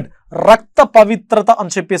ఆఫ్ బ్లడ్, రక్త పవిత్రత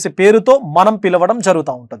అని చెప్పేసి పేరుతో మనం పిలవడం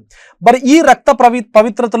జరుగుతూ ఉంటుంది. మరి ఈ రక్త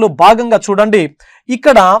పవిత్రతలో భాగంగా చూడండి,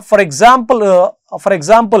 ఇక్కడ ఫర్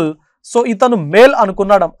ఎగ్జాంపుల్ సో ఇతను మేల్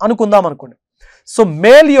అనుకుందాం అనుకోండి. సో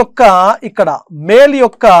మేల్ యొక్క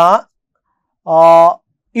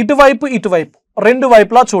ఇటువైపు రెండు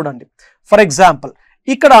వైపులా చూడండి. ఫర్ ఎగ్జాంపుల్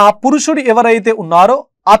ఇక్కడ పురుషుడు ఎవరైతే ఉన్నారో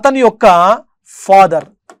అతని యొక్క ఫాదర్,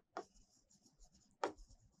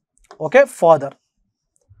 ఓకే, ఫాదర్.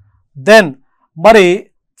 దెన్ మరి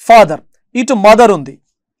ఫాదర్, ఇటు మదర్ ఉంది,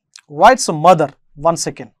 right? So mother, 1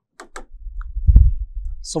 second.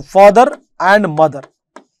 So father and mother,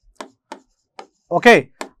 okay.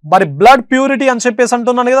 మరి బ్లడ్ ప్యూరిటీ అని చెప్పేసి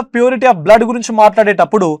అంటున్నాను కదా, ప్యూరిటీ ఆఫ్ బ్లడ్ గురించి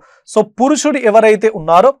మాట్లాడేటప్పుడు సో పురుషుడు ఎవరైతే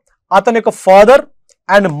ఉన్నారో అతని యొక్క ఫాదర్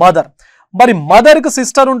అండ్ మదర్. మరి మదర్కి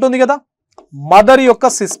సిస్టర్ ఉంటుంది కదా, మదర్ యొక్క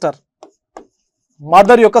సిస్టర్.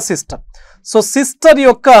 సో సిస్టర్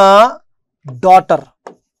యొక్క డాటర్,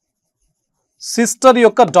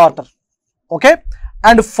 ఓకే.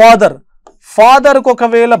 అండ్ ఫాదర్కి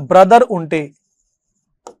ఒకవేళ బ్రదర్ ఉంటే,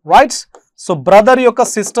 రైట్? సో బ్రదర్ యొక్క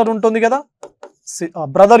సిస్టర్ ఉంటుంది కదా,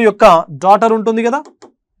 బ్రదర్ యొక్క డాటర్ ఉంటుంది కదా,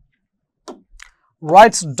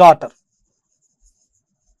 రైట్స్ డాటర్.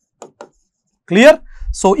 క్లియర్?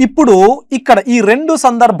 సో ఇప్పుడు ఇక్కడ ఈ రెండు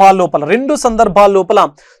సందర్భాల లోపల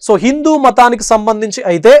సో హిందూ మతానికి సంబంధించి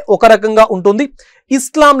అయితే ఒక రకంగా ఉంటుంది,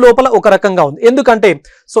 ఇస్లాం లోపల ఒక రకంగా ఉంది. ఎందుకంటే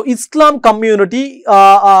so Islam community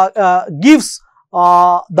gives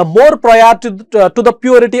the more priority to the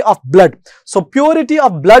purity of blood. So purity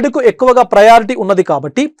of blood కు ఎక్కువగా ప్రయారిటీ ఉన్నది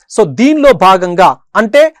కాబట్టి సో దీనిలో భాగంగా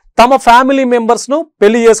అంటే తమ ఫ్యామిలీ మెంబర్స్ ను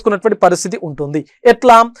పెళ్లి చేసుకున్నటువంటి పరిస్థితి ఉంటుంది.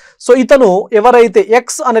 ఎట్లా? సో ఇతను ఎవరైతే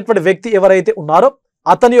ఎక్స్ అనేటువంటి వ్యక్తి ఎవరైతే ఉన్నారో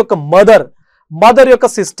అతని యొక్క మదర్ యొక్క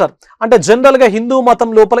సిస్టర్, అంటే జనరల్ గా హిందూ మతం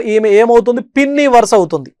లోపల ఏమవుతుంది? పిన్ని వరుస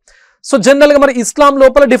అవుతుంది. సో జనరల్ గా మరి ఇస్లాం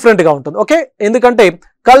లోపల డిఫరెంట్ గా ఉంటుంది, ఓకే, ఎందుకంటే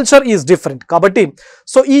కల్చర్ ఈజ్ డిఫరెంట్. కాబట్టి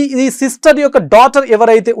సో ఈ సిస్టర్ యొక్క డాటర్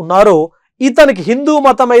ఎవరైతే ఉన్నారో ఇతనికి హిందూ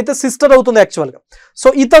మతం అయితే సిస్టర్ అవుతుంది యాక్చువల్గా. సో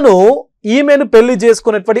ఇతను ఈమెను పెళ్లి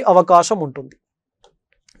చేసుకునేటువంటి అవకాశం ఉంటుంది,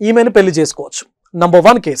 ఈమెను పెళ్లి చేసుకోవచ్చు. Number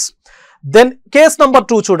 1 case. Then case number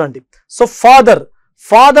 2 చూడండి. సో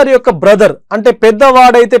ఫాదర్ యొక్క బ్రదర్, అంటే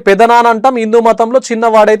పెద్దవాడైతే పెదనాన్న అంటాం హిందూ మతంలో,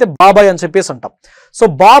 చిన్నవాడైతే బాబాయ్ అని చెప్పేసి అంటాం. సో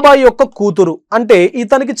బాబాయ్ యొక్క కూతురు అంటే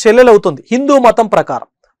ఇతనికి చెల్లెలు అవుతుంది హిందూ మతం ప్రకారం,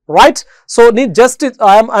 రైట్? సో నీ జస్ట్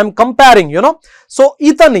ఐఎమ్ కంపేరింగ్ సో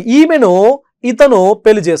ఇతను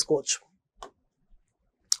పెళ్లి చేసుకోవచ్చు,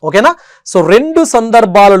 ఓకేనా? సో రెండు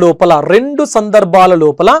సందర్భాల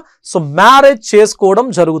లోపల సో మ్యారేజ్ చేసుకోవడం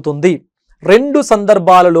జరుగుతుంది.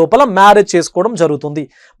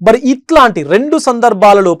 మరి ఇట్లాంటి రెండు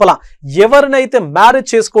సందర్భాల లోపల ఎవరినైతే మ్యారేజ్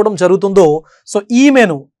చేసుకోవడం జరుగుతుందో సో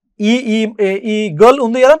ఈమెను ఈ గర్ల్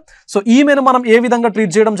ఉంది కదా, సో ఈమెను మనం ఏ విధంగా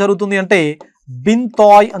ట్రీట్ చేయడం జరుగుతుంది అంటే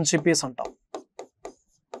బింతాయ్ అని చెప్పేసి అంటాం.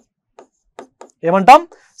 ఏమంటాం?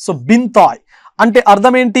 సో బింతాయ్ అంటే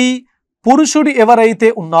అర్థం ఏంటి? పురుషుడు ఎవరైతే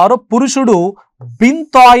ఉన్నారో పురుషుడు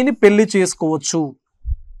బింతాయ్ని పెళ్లి చేసుకోవచ్చు.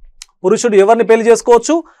 పురుషుడు ఎవరిని పెళ్లి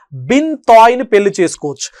చేసుకోవచ్చు? బింతాయ్ని పెళ్లి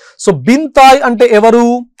చేసుకోవచ్చు. సో బింతాయ్ అంటే ఎవరు?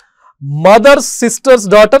 Mothers sisters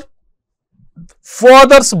daughter,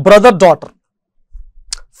 fathers brother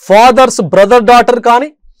daughter కానీ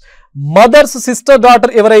మదర్స్ సిస్టర్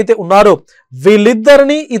డాటర్ ఎవరైతే ఉన్నారో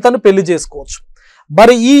వీళ్ళిద్దరిని ఇతను పెళ్లి చేసుకోవచ్చు.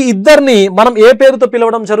 మరి ఈ ఇద్దరిని మనం ఏ పేరుతో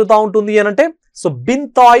పిలవడం జరుగుతూ ఉంటుంది అని అంటే సో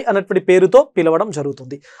బింతాయ్ అనేటువంటి పేరుతో పిలవడం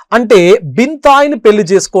జరుగుతుంది. అంటే బింతాయ్ని పెళ్లి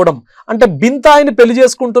చేసుకోవడం అంటే బింతాయ్ని పెళ్లి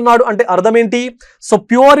చేసుకుంటున్నాడు అంటే అర్థం ఏంటి? సో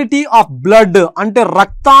ప్యూరిటీ ఆఫ్ బ్లడ్ అంటే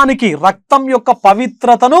రక్తం యొక్క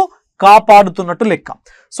పవిత్రతను కాపాడుతున్నట్టు లెక్క.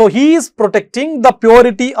 So he is protecting the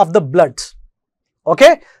purity of the blood. Okay,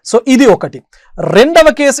 so ఇది ఒకటి. రెండవ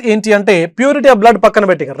కేసు ఏంటి అంటే ప్యూరిటీ ఆఫ్ బ్లడ్ పక్కన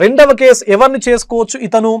పెట్టి రెండవ కేసు ఎవరిని చేసుకోవచ్చు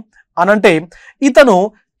ఇతను అనంటే ఇతను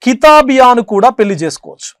కితాబియాను కూడా పెళ్లి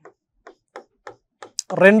చేసుకోవచ్చు.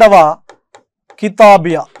 రెండవ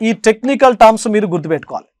కితాబియా, ఈ టెక్నికల్ టర్మ్స్ మీరు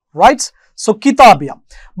గుర్తుపెట్టుకోవాలి, రైట్? సో కితాబియా,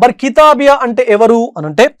 మరి కితాబియా అంటే ఎవరు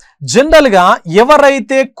అనంటే జనరల్ గా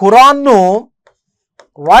ఎవరైతే ఖురాన్ను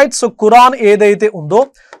రైట్ సో ఖురాన్ ఏదైతే ఉందో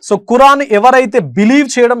సో ఖురాన్ ఎవరైతే బిలీవ్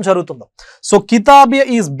చేయడం జరుగుతుందో so కితాబియా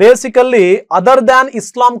is basically other than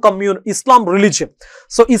Islam religion.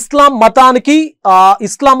 So ఇస్లాం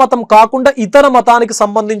మతం కాకుండా ఇతర మతానికి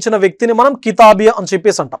సంబంధించిన వ్యక్తిని మనం కితాబియా అని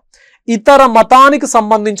చెప్పేసి అంటాం. ఇతర మతానికి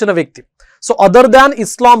సంబంధించిన వ్యక్తి, సో అదర్ దాన్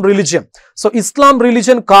ఇస్లాం రిలీజియన్. సో ఇస్లాం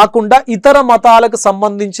రిలీజియన్ కాకుండా ఇతర మతాలకు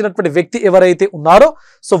సంబంధించినటువంటి వ్యక్తి ఎవరైతే ఉన్నారో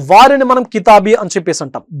సో వారిని మనం కితాబియా అని చెప్పేసి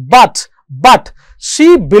అంటాం. But she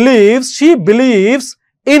believes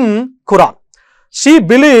in Quran. She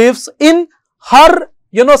believes in her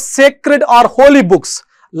sacred or holy books.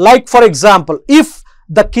 Like for example, if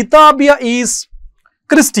the Kitabiya is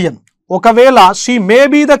Christian, okavela she may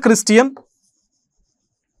be the Christian,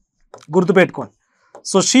 gurtu pettukondi.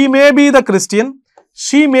 So she may be the Christian,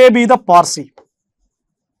 she may be the Parsi.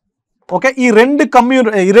 Okay, ఈ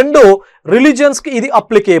రెండు religions కి ఇది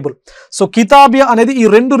applicable. So కితాబియా అనేది ఈ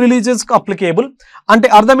రెండు religions కి applicable. అంటే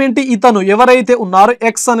అర్థం ఏంటి? ఇతను ఎవరైతే ఉన్నారో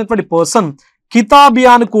ఎక్స్ అనేటువంటి పర్సన్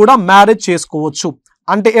కితాబియాను కూడా మ్యారేజ్ చేసుకోవచ్చు.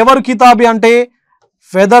 అంటే ఎవరు కితాబియా అంటే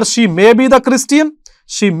whether she may be the Christian,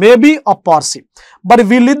 she may be a Parsi. మరి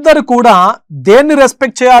వీళ్ళిద్దరు కూడా దేన్ని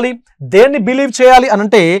రెస్పెక్ట్ చేయాలి, దేన్ని బిలీవ్ చేయాలి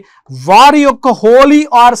అనంటే వారి యొక్క హోలీ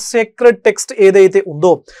ఆర్ సేక్రెడ్ టెక్స్ట్ ఏదైతే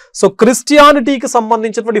ఉందో సో క్రిస్టియానిటీకి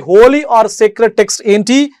సంబంధించినటువంటి హోలీ ఆర్ సేక్రెడ్ టెక్స్ట్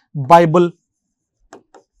ఏంటి?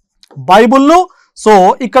 బైబుల్ను సో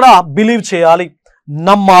ఇక్కడ బిలీవ్ చేయాలి,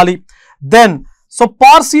 నమ్మాలి. దెన్ సో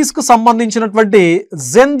పార్సీస్ కు సంబంధించినటువంటి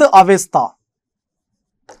జెంద్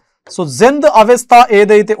అవెస్తా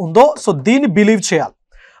ఏదైతే ఉందో సో దీన్ని బిలీవ్ చేయాలి.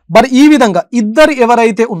 మరి ఈ విధంగా ఇద్దరు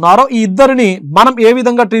ఎవరైతే ఉన్నారో ఈ ఇద్దరిని మనం ఏ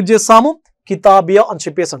విధంగా ట్రీట్ చేస్తాము? కితాబియా అని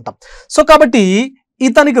చెప్పేసి అంటాం. సో కాబట్టి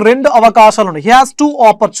ఇతనికి రెండు అవకాశాలు ఉన్నాయి. He has 2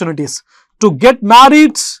 opportunities to get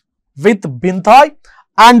married with బింతాయ్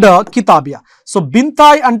and కితాబియా. So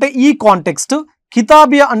బింతాయ్ అంటే ఈ కాంటెక్స్ట్,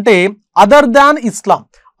 కితాబియా అంటే అదర్ దాన్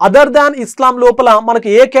ఇస్లాం లోపల మనకి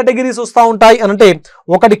ఏ కేటగిరీస్ వస్తూ ఉంటాయి అనంటే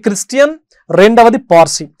ఒకటి క్రిస్టియన్, రెండవది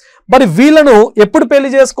పార్సీ. మరి వీళ్ళను ఎప్పుడు పెళ్లి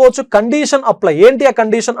చేసుకోవచ్చు? Condition apply. ఏంటి ఆ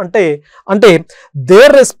కండిషన్ అంటే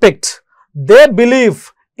they believe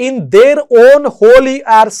in their own Holi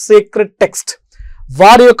are sacred text.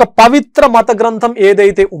 వారి యొక్క పవిత్ర మత గ్రంథం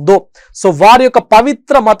ఏదైతే ఉందో సో వారి యొక్క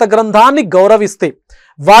పవిత్ర మత గ్రంథాన్ని గౌరవిస్తే,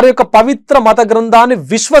 వారి యొక్క పవిత్ర మత గ్రంథాన్ని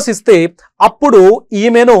విశ్వసిస్తే అప్పుడు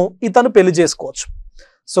ఇతను పెళ్లి చేసుకోవచ్చు.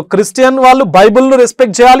 సో క్రిస్టియన్ వాళ్ళు బైబిల్ను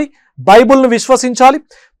రెస్పెక్ట్ చేయాలి, బైబిల్ను విశ్వసించాలి.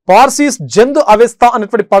 పార్సీస్ జందు అవెస్తా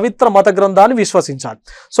అనేటువంటి పవిత్ర మత గ్రంథాన్ని విశ్వసించాలి.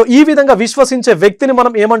 సో ఈ విధంగా విశ్వసించే వ్యక్తిని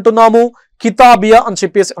మనం ఏమంటున్నాము? కితాబియా అని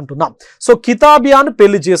చెప్పేసి అంటున్నాం. సో కితాబియాను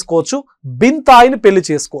పెళ్లి చేసుకోవచ్చు, బింతాయిని పెళ్లి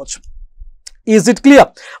చేసుకోవచ్చు. Is it clear?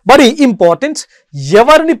 మరి ఇంపార్టెంట్,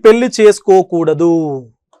 ఎవరిని పెళ్లి చేసుకోకూడదు?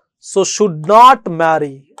 So should not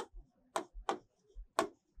marry.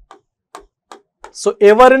 So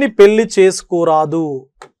ఎవరిని పెళ్లి చేసుకోరాదు.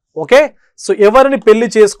 ఓకే, సో ఎవరిని పెళ్లి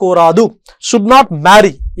చేసుకోరాదు, షుడ్ నాట్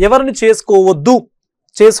మ్యారీ. ఎవరిని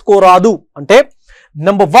చేసుకోరాదు అంటే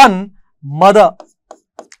నెంబర్ 1 మదర్.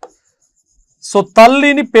 సో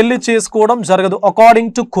తల్లిని పెళ్లి చేసుకోవడం జరగదు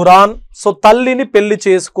అకార్డింగ్ టు ఖురాన్. సో తల్లిని పెళ్లి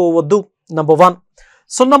చేసుకోవద్దు, number 1.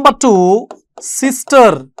 So number 2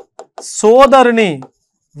 sister, సోదరిని,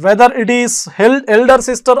 whether it is elder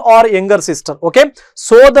sister are younger sister. Okay,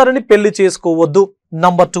 సోదరిని పెళ్లి చేసుకోవద్దు,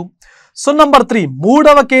 నంబర్ 2. సో నంబర్ 3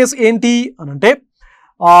 మూడవ కేసు ఏంటి అనంటే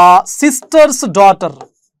సిస్టర్స్ డాటర్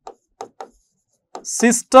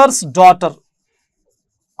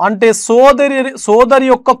అంటే సోదరి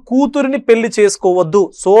యొక్క కూతురిని పెళ్లి చేసుకోవద్దు.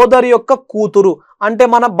 సోదరి యొక్క కూతురు అంటే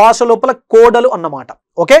మన భాష లోపల కోడలు అన్నమాట.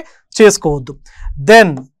 ఓకే, చేసుకోవద్దు.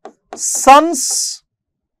 Then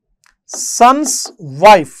Sons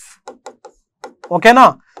wife. ఓకేనా?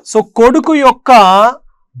 సో కొడుకు యొక్క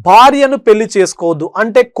భార్యను పెళ్లి చేసుకోవద్దు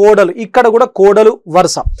అంటే కోడలు, ఇక్కడ కూడా కోడలు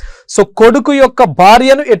వరుస. సో కొడుకు యొక్క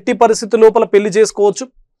భార్యను ఎట్టి పరిస్థితి లోపల పెళ్లి చేసుకోవచ్చు.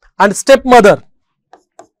 And step mother,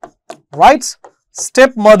 right?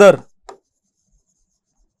 Step mother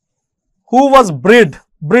who was breed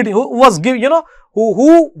breeding, who was give who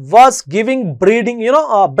was giving breeding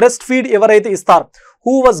breast feed ఎవరైతే ఇస్తారు,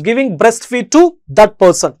 who was giving breast feed to that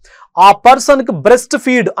person, ఆ పర్సన్ కి బ్రెస్ట్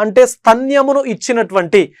ఫీడ్ అంటే స్తన్యమును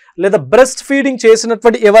ఇచ్చినటువంటి లేదా బ్రెస్ట్ ఫీడింగ్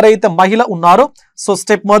చేసినటువంటి ఎవరైతే మహిళ ఉన్నారో, సో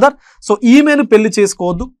స్టెప్ మదర్, సో ఈమెను పెళ్లి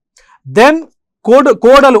చేసుకోవద్దు. దెన్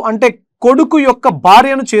కోడలు అంటే కొడుకు యొక్క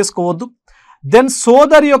భార్యను చేసుకోవద్దు. దెన్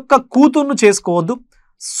సోదరి యొక్క కూతుర్ను చేసుకోవద్దు,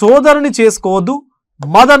 సోదరుని చేసుకోవద్దు,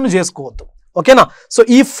 మదర్ను చేసుకోవద్దు. ఓకేనా? సో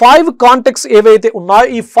ఈ 5 కాంటెక్ట్స్ ఏవైతే ఉన్నాయో,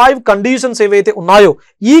 ఈ 5 కండిషన్స్ ఏవైతే ఉన్నాయో,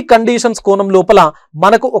 ఈ కండిషన్స్ కోణం లోపల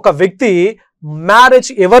మనకు ఒక వ్యక్తి మ్యారేజ్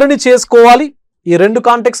ఎవరిని చేసుకోవాలి, ఈ 2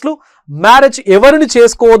 కాంటెక్స్లు, మ్యారేజ్ ఎవరిని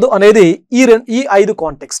చేసుకోవద్దు అనేది ఈ 5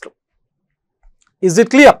 కాంటెక్స్లు. Is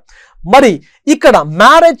it clear? మరి ఇక్కడ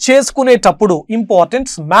మ్యారేజ్ చేసుకునేటప్పుడు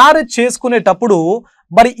ఇంపార్టెన్స్, మ్యారేజ్ చేసుకునేటప్పుడు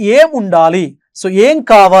మరి ఏం ఉండాలి, సో ఏం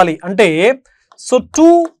కావాలి అంటే, so 2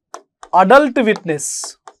 adult witness,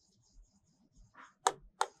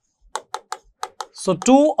 so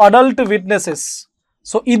 2 adult witnesses,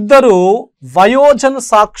 so 2 వయోజన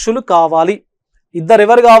సాక్షులు కావాలి.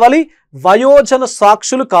 ఎవరు కావాలి? వయోజన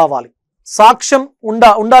సాక్షులు కావాలి. సాక్ష్యం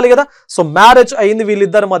ఉండాలి కదా. సో మ్యారేజ్ అయింది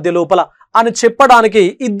వీళ్ళిద్దరి మధ్య లోపల అని చెప్పడానికి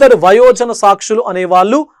 2 వయోజన సాక్షులు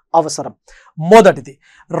అనేవాళ్ళు అవసరం, మొదటిది.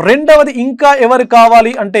 రెండవది ఇంకా ఎవరు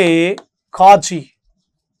కావాలి అంటే కాజీ.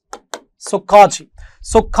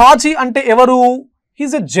 సో కాజీ అంటే ఎవరు?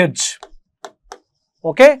 He's a judge.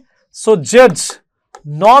 Okay, so judge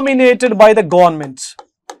nominated by the government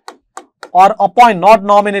or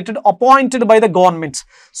appointed by the government.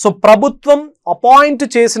 So ప్రభుత్వం అపాయింట్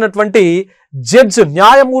చేసినటువంటి జడ్జ్,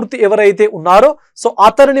 న్యాయమూర్తి ఎవరైతే ఉన్నారో, సో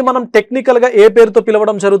అతనిని మనం టెక్నికల్ గా ఏ పేరుతో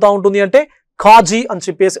పిలవడం జరుగుతూ ఉంటుంది అంటే కాజీ అని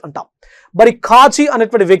చెప్పేసి అంటాం. మరి కాజీ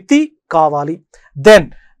అనేటువంటి వ్యక్తి కావాలి. దెన్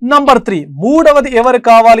నంబర్ 3, మూడవది ఎవరు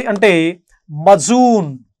కావాలి అంటే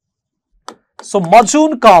మజూన్. సో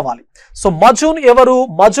మజూన్ కావాలి. సో మజూన్ ఎవరు?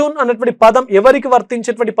 మజూన్ అనేటువంటి పదం ఎవరికి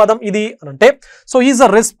వర్తించేటువంటి పదం ఇది అంటే, so is a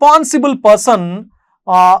responsible person.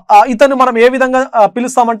 ఇతను మనం ఏ విధంగా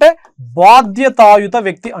పిలుస్తామంటే బాధ్యతాయుత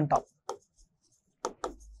వ్యక్తి అంటాం.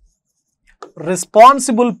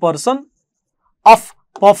 Responsible person of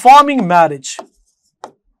performing marriage.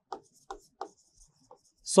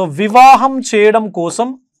 So వివాహం చేయడం కోసం,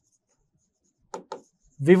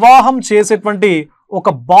 వివాహం చేసేటువంటి ఒక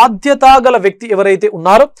బాధ్యత గల వ్యక్తి ఎవరైతే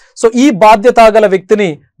ఉన్నారో, సో ఈ బాధ్యత గల వ్యక్తిని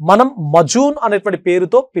మనం మజూన్ అనేటువంటి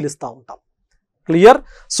పేరుతో పిలుస్తూ ఉంటాం. క్లియర్?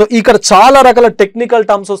 సో ఇక్కడ చాలా రకాల టెక్నికల్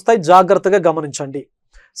టర్మ్స్ వస్తాయి, జాగ్రత్తగా గమనించండి.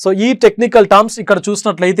 సో ఈ టెక్నికల్ టర్మ్స్ ఇక్కడ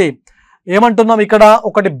చూసినట్లయితే ఏమంటున్నాం, ఇక్కడ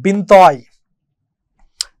ఒకటి బింతాయ్.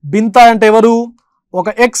 బింతాయ్ అంటే ఎవరు? ఒక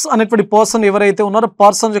ఎక్స్ అనేటువంటి పర్సన్ ఎవరైతే ఉన్నారో,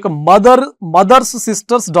 పర్సన్ యొక్క mothers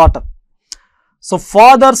sisters daughter, so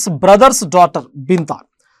fathers brothers daughter బింతాయ్.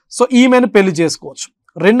 So ఈమెను పెళ్లి చేసుకోవచ్చు.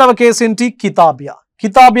 రెండవ కేసు ఏంటి? కితాబియా.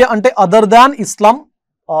 కితాబియా అంటే అదర్ దాన్ ఇస్లాం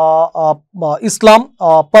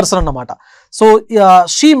పర్సన్ అన్నమాట. So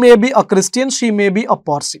she may be a Christian, she may be a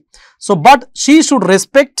Parsi. So but she should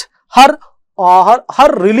respect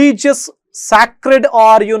her religious sacred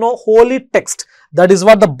or holy text, that is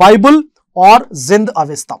what the Bible are Jind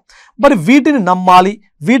అవెస్తా. మరి వీటిని నమ్మాలి,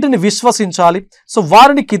 వీటిని విశ్వసించాలి. So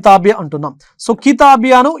వారిని కితాబియా అంటున్నాం. So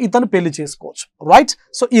కితాబియాను ఇతను పెళ్లి చేసుకోవచ్చు, రైట్?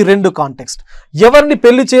 సో ఈ 2 కాంటెక్స్ట్. ఎవరిని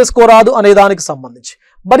పెళ్లి చేసుకోరాదు అనే దానికి సంబంధించి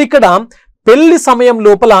మరి ఇక్కడ పెళ్లి సమయం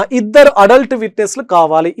లోపల 2 అడల్ట్ విట్నెస్లు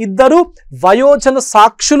కావాలి, 2 వయోజన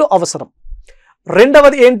సాక్షులు అవసరం.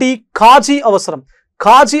 రెండవది ఏంటి? కాజీ అవసరం.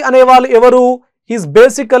 కాజీ అనేవాళ్ళు ఎవరు? He's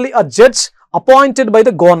basically a judge appointed by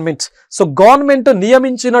the government. So government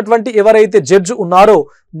నియమించినటువంటి ఎవరైతే జడ్జి ఉన్నారో,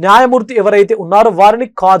 న్యాయమూర్తి ఎవరైతే ఉన్నారో వారిని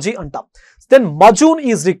కాజీ అంటాం. Then మజూన్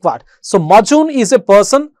is required. So మజూన్ is a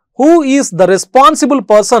person who is the responsible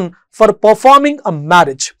person for performing a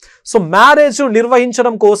marriage. So marriage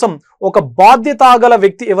నిర్వహించడం కోసం ఒక బాధ్యత గల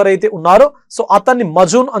వ్యక్తి ఎవరైతే ఉన్నారో, సో అతన్ని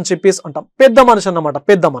మజూన్ అని చెప్పేసి అంటాం. పెద్ద మనిషి అన్నమాట,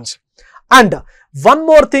 పెద్ద మనిషి. And one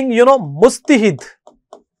more thing, ముస్తిహిద్.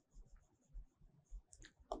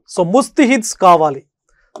 So ముస్తిహిద్స్ కావాలి.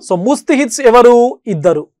 సో ముస్తిహిద్స్ ఎవరు?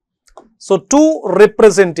 2. సో 2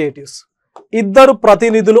 రిప్రజెంటేటివ్స్, 2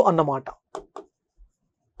 ప్రతినిధులు అన్నమాట,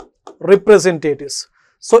 రిప్రజెంటేటివ్స్.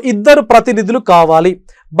 సో 2 ప్రతినిధులు కావాలి.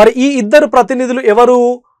 మరి ఈ 2 ప్రతినిధులు ఎవరు?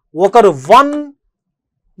 ఒకరు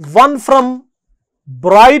వన్ ఫ్రమ్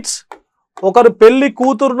బ్రైడ్స్, ఒకరు పెళ్లి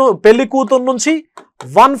కూతురు నుంచి,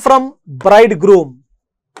 1 from braid groom.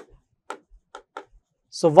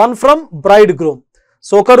 So 1 from braid groom.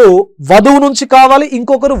 So ఒకరు వధువు నుంచి కావాలి,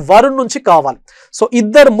 ఇంకొకరు వరుణ్ నుంచి కావాలి. సో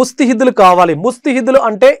 2 ముస్తిహిద్దులు కావాలి. ముస్తిహిద్దులు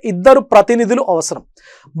అంటే 2 ప్రతినిధులు అవసరం.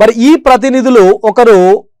 మరి ఈ ప్రతినిధులు ఒకరు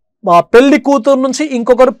పెళ్లి కూతురు నుంచి,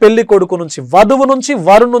 ఇంకొకరు పెళ్లి కొడుకు నుంచి, వధువు నుంచి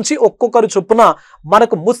వరుణ్ నుంచి ఒక్కొక్కరు చొప్పున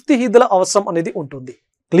మనకు ముస్తిహిద్దుల అవసరం అనేది ఉంటుంది.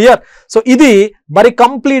 క్లియర్. సో ఇది మరి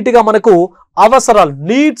కంప్లీట్ గా మనకు అవసరాలు,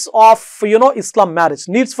 needs of Islam marriage,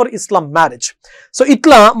 needs for Islam marriage. So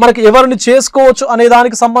ఇట్లా మనకి ఎవరిని చేసుకోవచ్చు అనే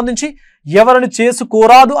దానికి సంబంధించి, ఎవరిని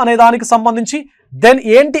చేసుకోరాదు అనే దానికి సంబంధించి, దెన్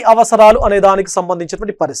ఏంటి అవసరాలు అనే దానికి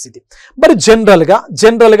సంబంధించినటువంటి పరిస్థితి. మరి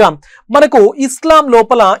జనరల్ గా మనకు ఇస్లాం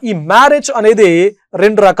లోపల ఈ మ్యారేజ్ అనేది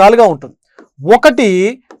 2 రకాలుగా ఉంటుంది. ఒకటి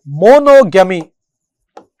మోనోగమి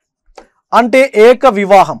అంటే ఏక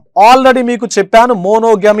వివాహం. ఆల్రెడీ మీకు చెప్పాను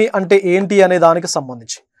మోనోగమి అంటే ఏంటి అనే దానికి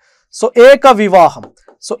సంబంధించి. సో ఏక వివాహం.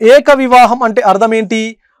 సో ఏక వివాహం అంటే అర్థం ఏంటి?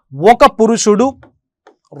 ఒక పురుషుడు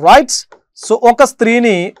రైట్స్ సో ఒక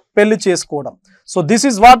స్త్రీని పెళ్లి చేసుకోవడం. So this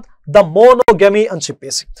is what the మోనోగమి అని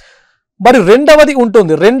చెప్పేసి. మరి రెండవది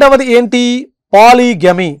ఉంటుంది. రెండవది ఏంటి?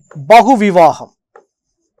 పాలిగమి, బహు వివాహం.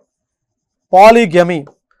 పాలిగమి.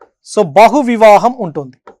 సో బహు వివాహం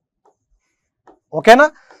ఉంటుంది. ఓకేనా?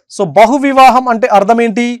 సో బహు వివాహం అంటే అర్థం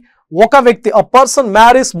ఏంటి? ఒక వ్యక్తి, a person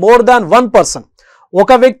marries more than 1 person.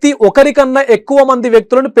 ఒక వ్యక్తి ఒకరికన్నా ఎక్కువ మంది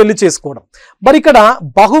వ్యక్తులను పెళ్లి చేసుకోవడం. మరి ఇక్కడ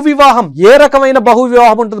బహు వివాహం, ఏ రకమైన బహు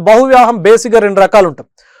వివాహం ఉంటుంది? బహు వివాహం బేసిక్గా 2 రకాలు ఉంటుంది.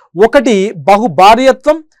 ఒకటి బహు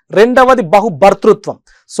భార్యత్వం, రెండవది బహు భర్తృత్వం.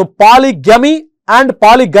 సో పాలిగమి అండ్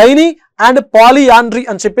పాలిగైని అండ్ పాలియాండ్రీ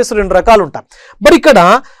అని చెప్పేసి 2 రకాలు ఉంటాయి. మరి ఇక్కడ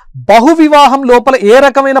బహు వివాహం లోపల ఏ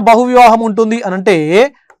రకమైన బహు వివాహం ఉంటుంది అనంటే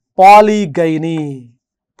పాలిగైని.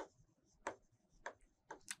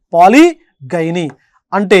 పాలిగైని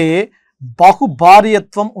అంటే బహు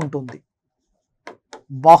భార్యత్వం ఉంటుంది.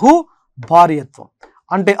 బహు భార్యత్వం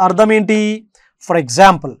అంటే అర్థం ఏంటి? For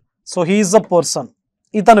example, so he's a person,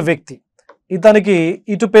 ఇతను వ్యక్తి, ఇతనికి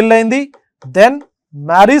ఇటు పెళ్ళైంది, then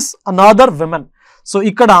marries another women. So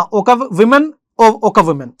ఇక్కడ ఒక విమెన్,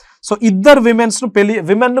 సో ఇద్దరు విమెన్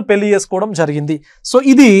ను పెళ్లి చేసుకోవడం జరిగింది. సో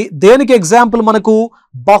ఇది దేనికి ఎగ్జాంపుల్? మనకు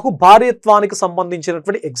బహు భార్యత్వానికి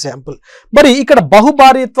సంబంధించినటువంటి ఎగ్జాంపుల్. మరి ఇక్కడ బహు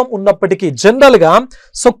భార్యత్వం ఉన్నప్పటికీ జనరల్ గా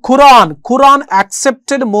so Quran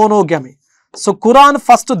accepted మోనోగమి. So Quran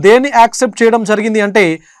first దేన్ని యాక్సెప్ట్ చేయడం జరిగింది అంటే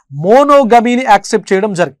మోనోగమిని యాక్సెప్ట్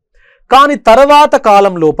చేయడం జరిగింది. కానీ తర్వాత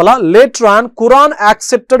కాలం లోపల later on Quran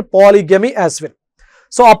accepted పాలిగమి as well.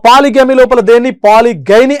 So ఆ పాలిగమి లోపల దేన్ని?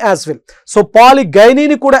 పాలిగైని యాజ్ వెల్. సో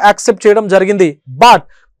పాలిగైనీని కూడా యాక్సెప్ట్ చేయడం జరిగింది. But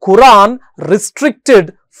Quran restricted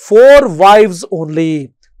 4 wives only.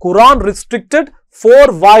 Quran restricted 4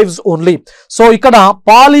 wives only. So ఇక్కడ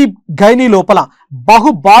పాలిగైని లోపల,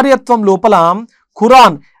 బహు భార్యత్వం లోపల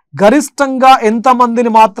ఖురాన్ గరిష్టంగా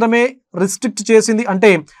ఎంతమందిని మాత్రమే రిస్ట్రిక్ట్ చేసింది అంటే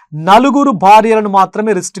 4 భార్యలను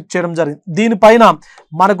మాత్రమే రిస్ట్రిక్ట్ చేయడం జరిగింది. దీనిపైన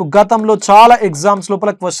మనకు గతంలో చాలా ఎగ్జామ్స్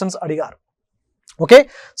లోపల క్వశ్చన్స్ అడిగారు. ఓకే,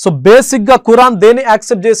 సో బేసిక్ గా ఖురాన్ దేన్ని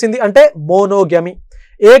యాక్సెప్ట్ చేసింది అంటే మోనోగమి,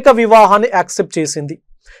 ఏక వివాహాన్ని యాక్సెప్ట్ చేసింది.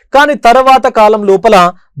 కానీ తర్వాత కాలం లోపల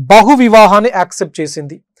బహు వివాహాన్ని యాక్సెప్ట్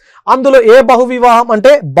చేసింది. అందులో ఏ బహు వివాహం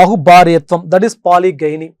అంటే బహు భార్యత్వం, దట్ ఈస్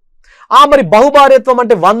పాలిగైని. మరి బహు భార్యత్వం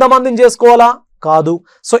అంటే 100 మందిని చేసుకోవాలా? కాదు.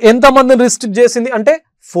 సో ఎంతమందిని రిస్ట్రిక్ట్ చేసింది అంటే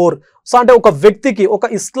 4. సో అంటే ఒక వ్యక్తికి, ఒక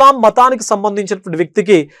ఇస్లాం మతానికి సంబంధించినటువంటి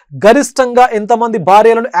వ్యక్తికి గరిష్టంగా ఎంతమంది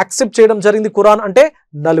భార్యలను యాక్సెప్ట్ చేయడం జరిగింది ఖురాన్ అంటే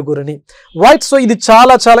 4. రైట్. సో ఇది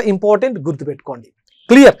చాలా చాలా ఇంపార్టెంట్, గుర్తుపెట్టుకోండి.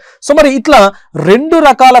 క్లియర్. సో మరి ఇట్లా 2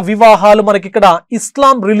 రకాల వివాహాలు మనకి ఇక్కడ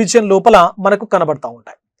ఇస్లాం రిలీజియన్ లోపల మనకు కనబడతా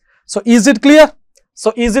ఉంటాయి. So is it clear? So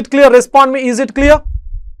is it clear? Respond me, is it clear?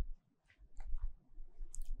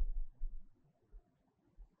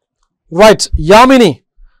 Right. Yamini,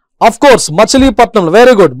 of course మచిలీపట్నంలో,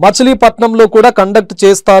 వెరీ గుడ్. మచిలీపట్నంలో కూడా కండక్ట్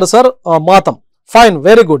చేస్తారు sir మాతం. Fine,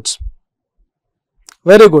 very goods,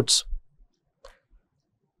 very goods.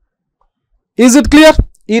 Is it clear?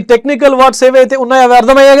 ఈ టెక్నికల్ వర్డ్స్ ఏవైతే ఉన్నాయో అవి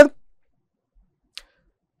అర్థమయ్యాయి కదా?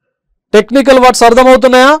 Technical words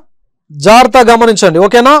అర్థమవుతున్నాయా? జాగ్రత్తగా గమనించండి.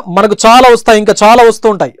 ఓకేనా? మనకు చాలా వస్తాయి, ఇంకా చాలా వస్తూ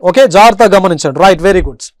ఉంటాయి. ఓకే, జాగ్రత్తగా గమనించండి. Right, very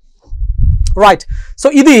goods. Right. So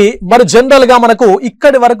ఇది మరి జనరల్ గా మనకు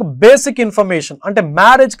ఇక్కడి వరకు బేసిక్ ఇన్ఫర్మేషన్, అంటే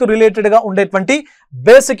మ్యారేజ్ కు రిలేటెడ్ గా ఉండేటువంటి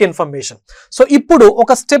బేసిక్ ఇన్ఫర్మేషన్. సో ఇప్పుడు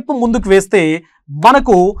ఒక స్టెప్ ముందుకు వేస్తే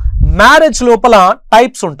మనకు మ్యారేజ్ లోపల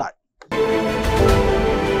టైప్స్ ఉంటాయి.